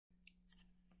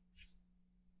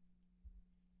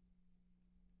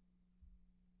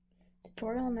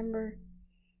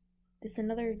This is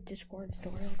another Discord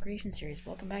tutorial creation series.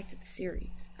 Welcome back to the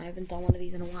series. I haven't done one of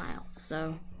these in a while.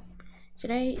 So,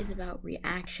 today is about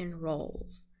reaction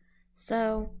roles.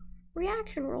 So,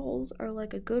 reaction roles are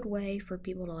like a good way for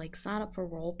people to like sign up for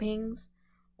role pings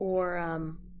or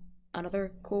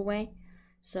another cool way.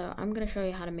 So, I'm going to show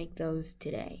you how to make those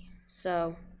today.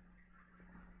 So,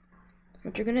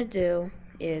 what you're going to do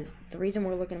is, the reason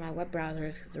we're looking at my web browser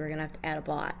is because we're going to have to add a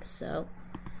bot. So,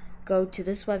 go to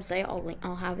this website.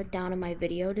 I'll have it down in my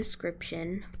video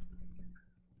description.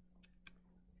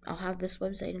 I'll have this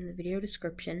website in the video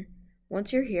description.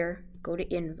 Once you're here, go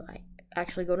to invite.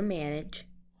 Actually, go to manage.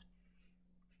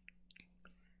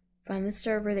 Find the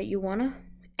server that you want to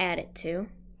add it to.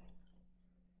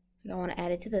 I want to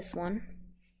add it to this one.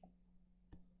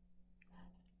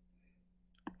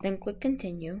 Then click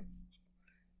continue.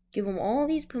 Give them all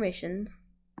these permissions.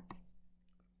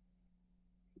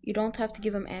 You don't have to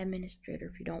give them administrator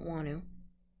if you don't want to.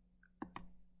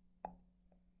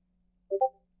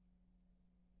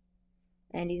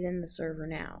 And he's in the server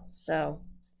now. So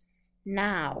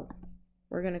now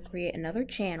we're going to create another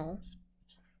channel.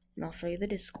 And I'll show you the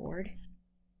Discord.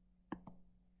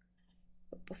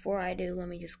 But before I do, let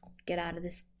me just get out of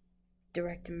this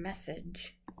direct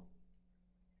message.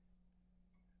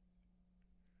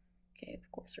 Okay,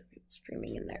 of course there are people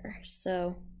streaming in there.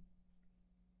 So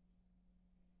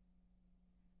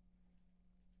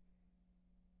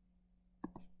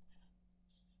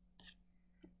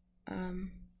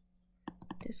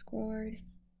Discord,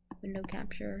 window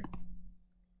capture.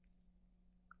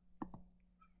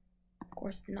 Of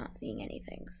course, not seeing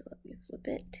anything, so let me flip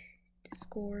it.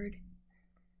 Discord.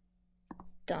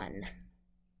 Done.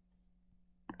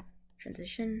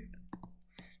 Transition.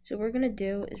 So what we're gonna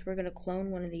do is we're gonna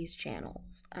clone one of these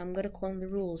channels. I'm gonna clone the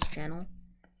rules channel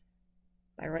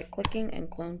by right-clicking and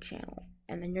clone channel,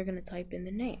 and then you're gonna type in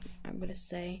the name. I'm gonna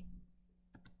say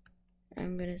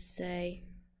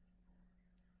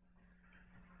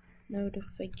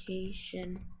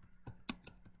notification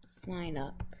sign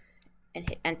up and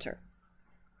hit enter.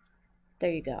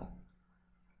 There you go.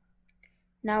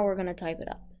 Now we're gonna type it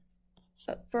up.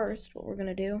 But first, what we're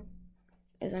gonna do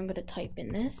is I'm gonna type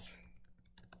in this.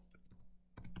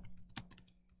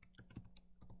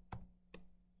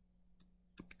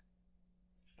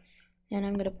 And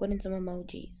I'm gonna put in some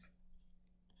emojis.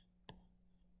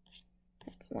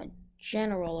 I want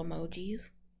general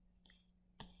emojis.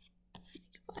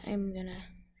 I'm gonna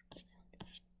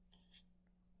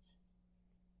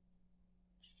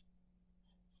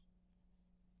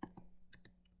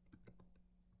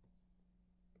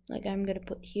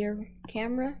put here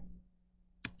camera,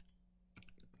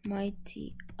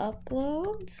 Mighty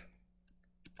uploads,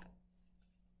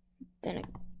 then a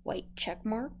white check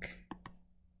mark,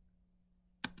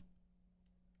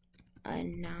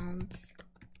 announcements,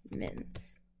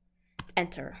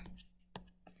 enter.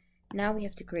 Now we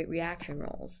have to create reaction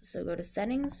roles. So go to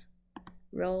settings,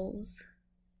 roles,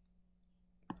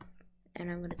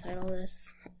 and I'm going to title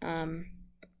this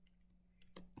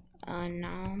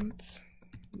announcements.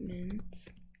 I'm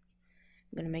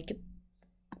going to make it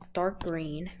dark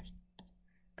green.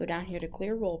 Go down here to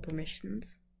clear role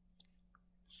permissions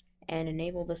and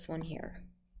enable this one here.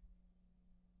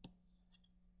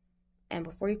 And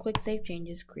before you click save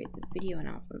changes, create the video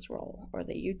announcements role or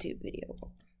the YouTube video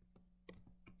role.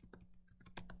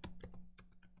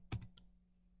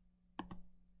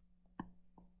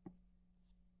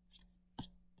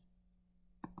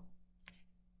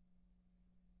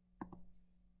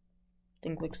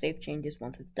 Then click save changes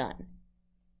once it's done.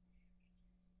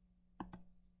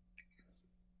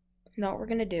 Now what we're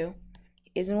going to do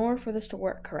is, in order for this to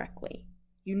work correctly,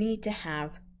 you need to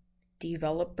have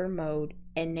developer mode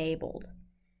enabled.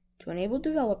 To enable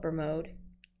developer mode,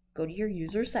 go to your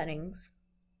user settings,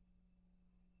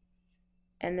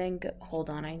 and then hold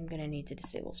on, I'm going to need to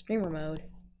disable streamer mode.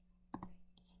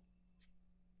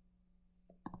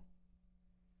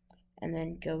 And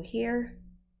then go here,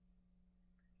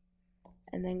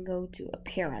 and then go to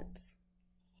appearance,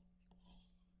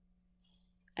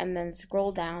 and then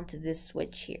scroll down to this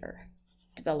switch here,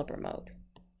 developer mode.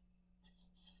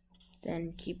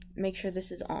 Then make sure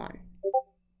this is on.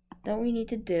 Then what we need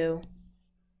to do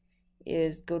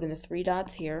is go to the three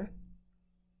dots here,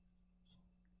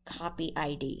 copy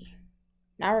ID.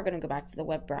 Now we're going to go back to the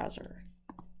web browser.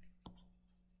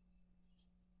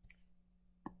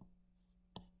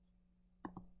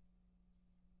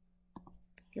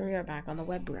 Here we are back on the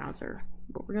web browser.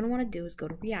 What we're going to want to do is go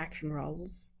to reaction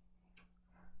roles.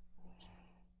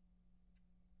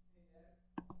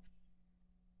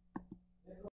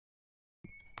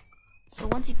 So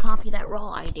once you copy that role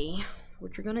ID,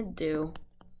 what you're gonna do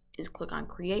is click on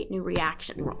create new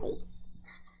reaction role.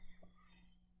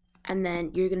 And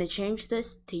then you're gonna change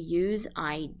this to use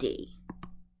ID.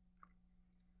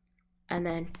 And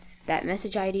then that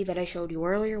message ID that I showed you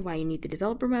earlier, why you need the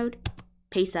developer mode,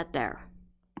 paste that there.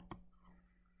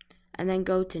 And then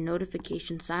go to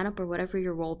notification signup or whatever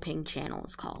your role ping channel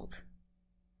is called.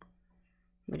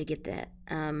 I'm gonna get that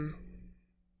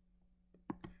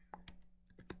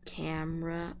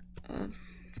camera,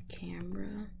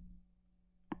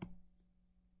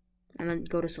 and then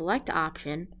go to select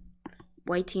option,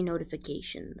 YT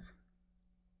notifications.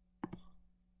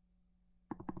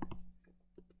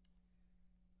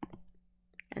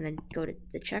 And then go to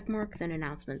the check mark, then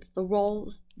announcements. The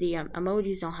roles, the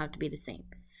emojis don't have to be the same.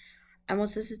 And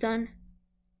once this is done,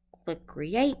 click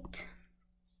create.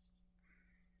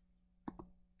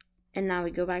 And now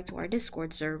we go back to our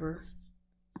Discord server.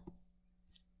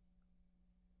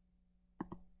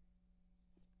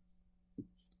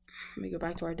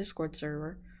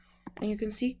 And you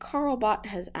can see Carlbot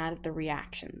has added the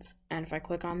reactions. And if I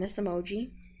click on this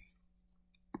emoji,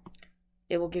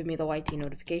 it will give me the YT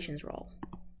notifications role.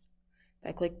 If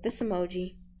I click this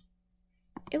emoji,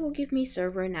 it will give me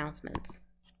server announcements.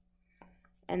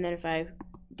 And then if I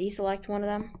deselect one of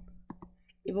them,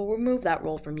 it will remove that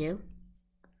role from you.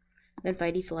 Then if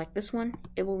I deselect this one,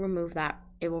 it will remove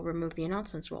the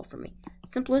announcements role from me.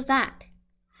 Simple as that.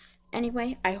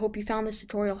 Anyway, I hope you found this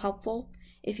tutorial helpful.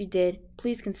 If you did,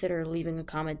 please consider leaving a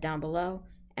comment down below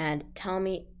and tell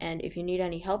me, and if you need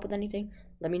any help with anything,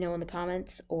 let me know in the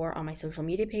comments or on my social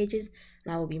media pages,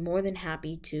 and I will be more than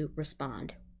happy to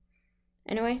respond.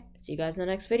 Anyway, see you guys in the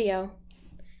next video.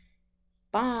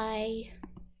 Bye!